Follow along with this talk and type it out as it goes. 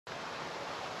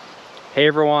Hey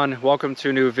everyone, welcome to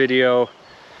a new video.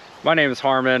 My name is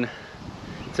Harmon.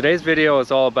 Today's video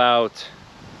is all about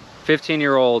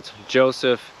 15-year-old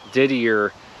Joseph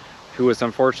Didier, who was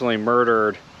unfortunately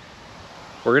murdered.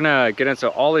 We're gonna get into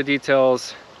all the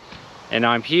details, and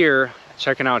I'm here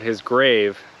checking out his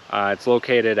grave. It's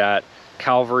located at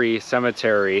Calvary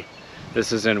Cemetery.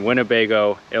 This is in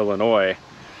Winnebago, Illinois.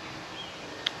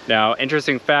 Now,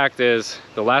 interesting fact is,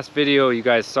 the last video you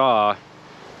guys saw,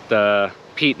 the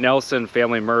Pete Nelson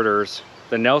family murders,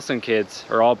 the Nelson kids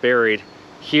are all buried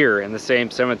here in the same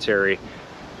cemetery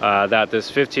that this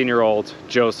 15-year-old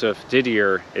Joseph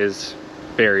Didier is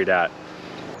buried at.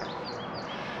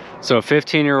 So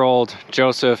 15-year-old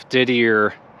Joseph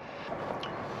Didier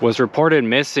was reported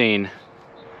missing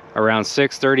around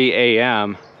 6:30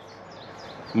 a.m.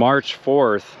 March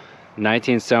 4th,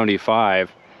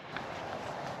 1975.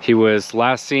 He was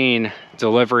last seen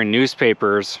delivering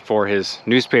newspapers for his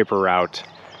newspaper route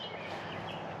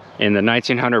in the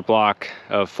 1900 block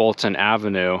of Fulton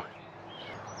Avenue.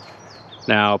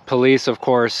 Now, police, of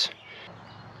course,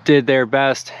 did their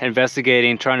best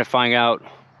investigating, trying to find out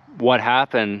what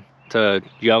happened to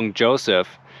young Joseph.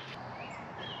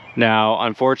 Now,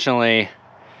 unfortunately,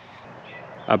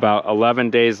 about 11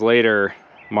 days later,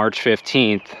 March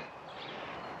 15th,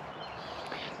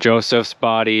 Joseph's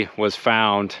body was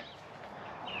found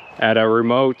at a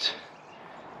remote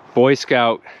Boy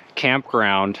Scout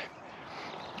campground.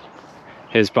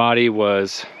 His body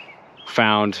was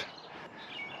found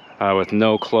with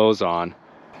no clothes on.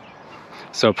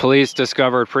 So police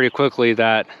discovered pretty quickly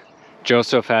that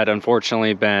Joseph had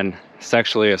unfortunately been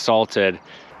sexually assaulted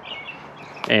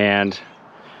and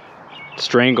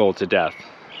strangled to death.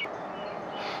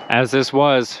 As this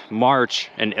was March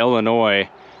in Illinois,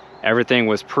 everything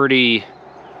was pretty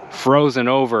frozen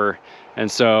over,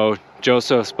 and so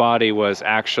Joseph's body was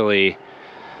actually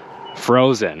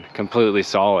frozen, completely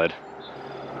solid.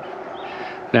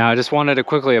 Now, I just wanted to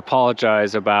quickly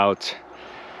apologize about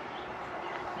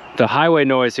the highway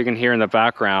noise you can hear in the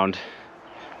background.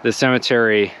 The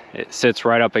cemetery, it sits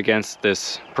right up against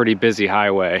this pretty busy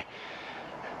highway,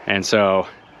 and so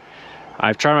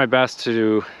I've tried my best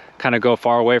to kind of go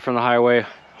far away from the highway.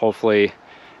 Hopefully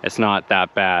it's not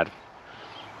that bad.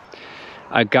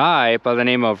 A guy by the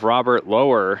name of Robert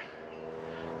Lower,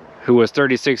 who was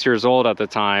 36 years old at the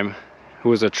time, who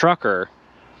was a trucker,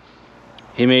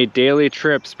 he made daily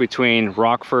trips between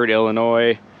Rockford,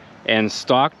 Illinois and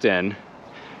Stockton.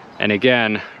 And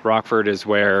again, Rockford is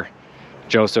where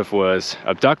Joseph was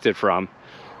abducted from.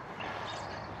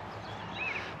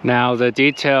 Now, the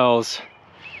details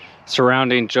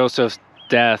surrounding Joseph's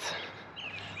death,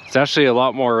 it's actually a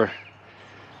lot more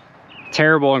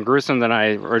terrible and gruesome than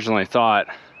I originally thought.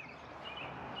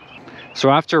 So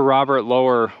after Robert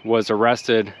Lower was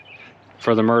arrested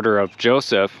for the murder of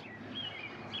Joseph,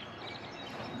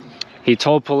 he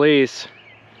told police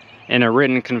in a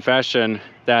written confession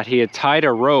that he had tied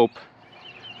a rope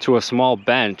to a small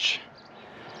bench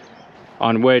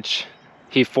on which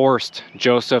he forced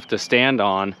Joseph to stand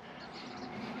on.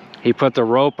 He put the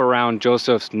rope around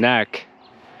Joseph's neck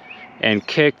and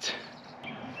kicked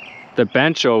the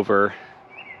bench over,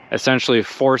 essentially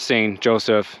forcing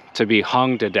Joseph to be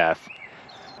hung to death.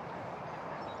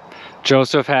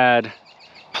 Joseph had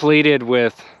pleaded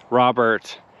with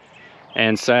Robert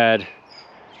and said,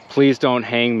 "Please don't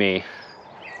hang me."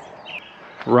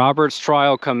 Robert's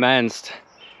trial commenced,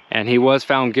 and he was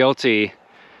found guilty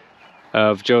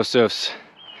of Joseph's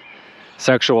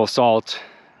sexual assault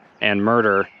and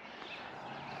murder,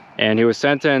 and he was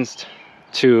sentenced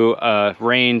to a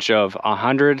range of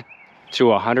 100 to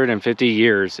 150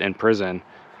 years in prison.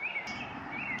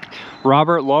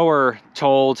 Robert Lower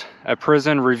told a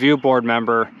prison review board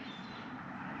member,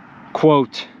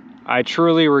 quote, "I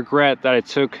truly regret that I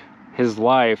took his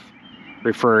life,"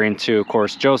 referring to, of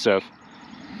course, Joseph.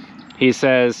 He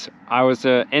says, "I was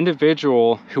an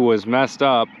individual who was messed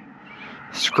up,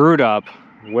 screwed up,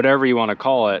 whatever you want to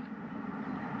call it."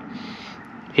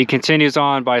 He continues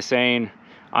on by saying,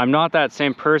 "I'm not that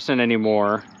same person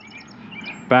anymore.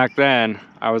 Back then,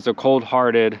 I was a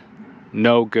cold-hearted,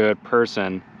 no-good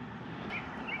person."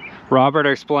 Robert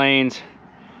explained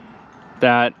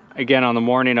that, again, on the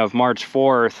morning of March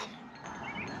 4th,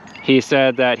 he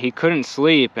said that he couldn't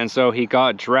sleep, and so he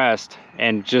got dressed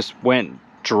and just went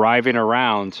driving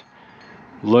around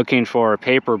looking for a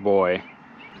Paperboy.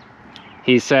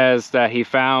 He says that he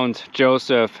found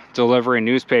Joseph delivering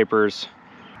newspapers.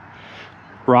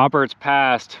 Robert's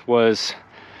past was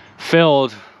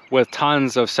filled with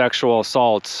tons of sexual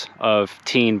assaults of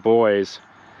teen boys.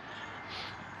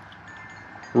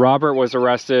 Robert was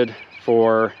arrested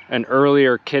for an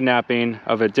earlier kidnapping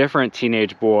of a different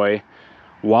teenage boy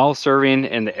while serving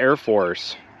in the Air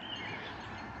Force.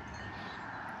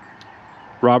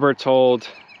 Robert told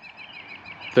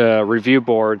the review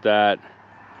board that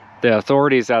the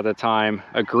authorities at the time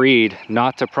agreed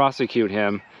not to prosecute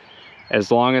him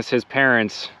as long as his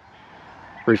parents,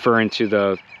 referring to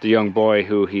the young boy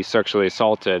who he sexually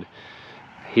assaulted,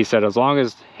 he said as long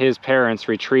as his parents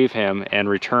retrieve him and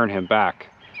return him back.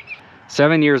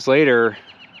 7 years later,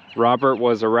 Robert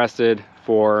was arrested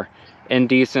for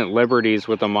indecent liberties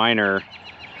with a minor.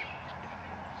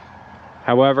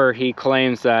 However, he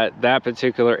claims that that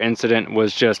particular incident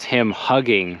was just him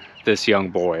hugging this young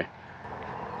boy.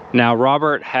 Now,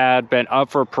 Robert had been up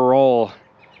for parole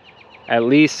at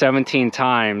least 17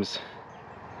 times.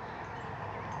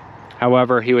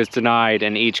 However, he was denied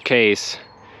in each case.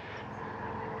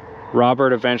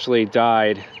 Robert eventually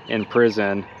died in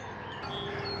prison.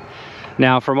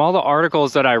 Now, from all the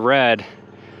articles that I read,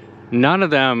 none of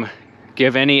them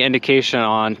give any indication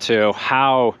on to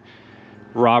how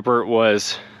Robert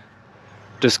was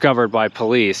discovered by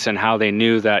police and how they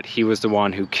knew that he was the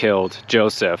one who killed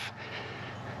Joseph.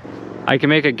 I can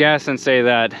make a guess and say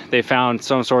that they found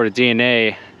some sort of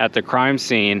DNA at the crime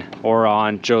scene or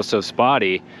on Joseph's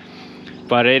body.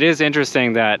 But it is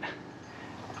interesting that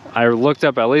I looked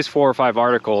up at least 4 or 5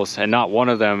 articles and not one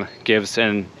of them gives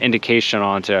an indication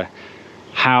onto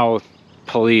how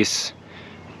police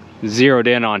zeroed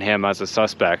in on him as a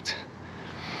suspect.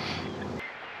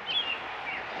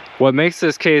 What makes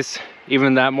this case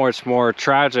even that much more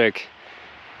tragic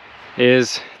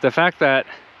is the fact that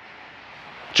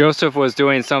Joseph was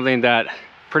doing something that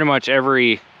pretty much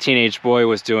every teenage boy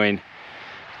was doing,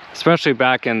 especially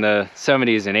back in the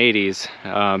 70s and 80s.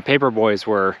 Paperboys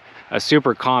were a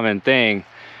super common thing.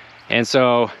 And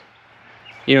so,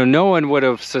 you know, no one would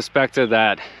have suspected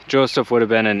that Joseph would have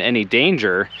been in any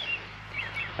danger,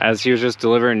 as he was just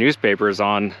delivering newspapers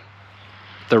on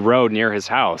the road near his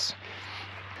house.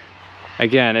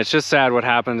 Again, it's just sad what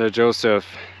happened to Joseph.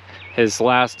 His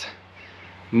last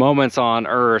moments on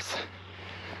earth,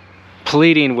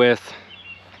 pleading with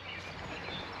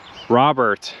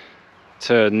Robert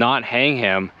to not hang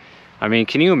him. I mean,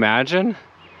 can you imagine?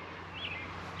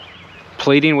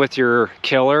 Pleading with your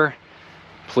killer,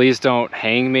 please don't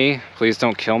hang me, please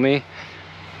don't kill me.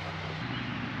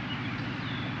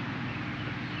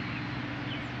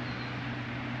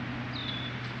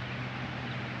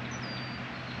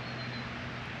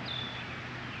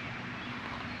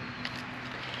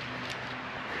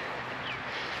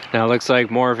 Now it looks like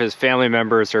more of his family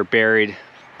members are buried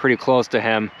pretty close to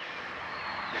him.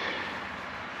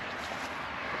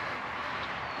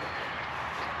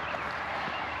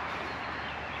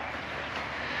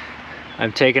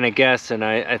 I'm taking a guess, and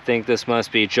I think this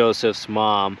must be Joseph's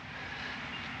mom.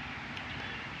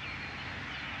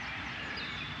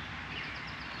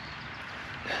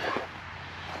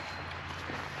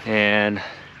 And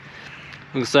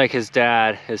looks like his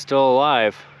dad is still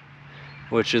alive,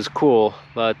 which is cool,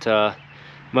 but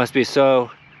must be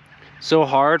so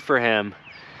hard for him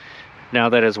now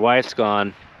that his wife's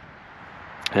gone,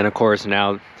 and of course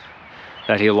now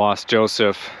that he lost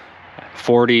Joseph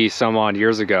 40 some odd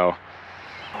years ago.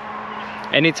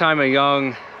 Anytime a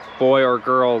young boy or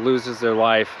girl loses their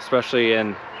life, especially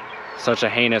in such a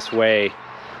heinous way,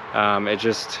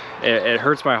 it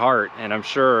hurts my heart, and I'm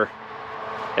sure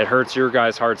it hurts your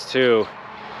guys' hearts too.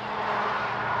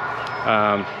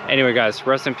 Anyway guys,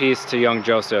 rest in peace to young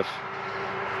Joseph.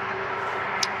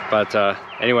 But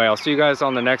anyway, I'll see you guys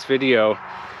on the next video.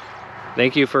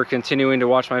 Thank you for continuing to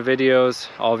watch my videos,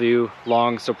 all of you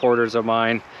long supporters of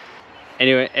mine.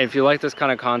 Anyway, if you like this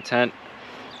kind of content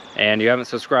and you haven't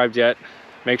subscribed yet,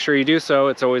 make sure you do so.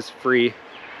 It's always free.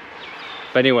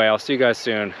 But anyway, I'll see you guys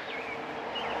soon.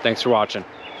 Thanks for watching.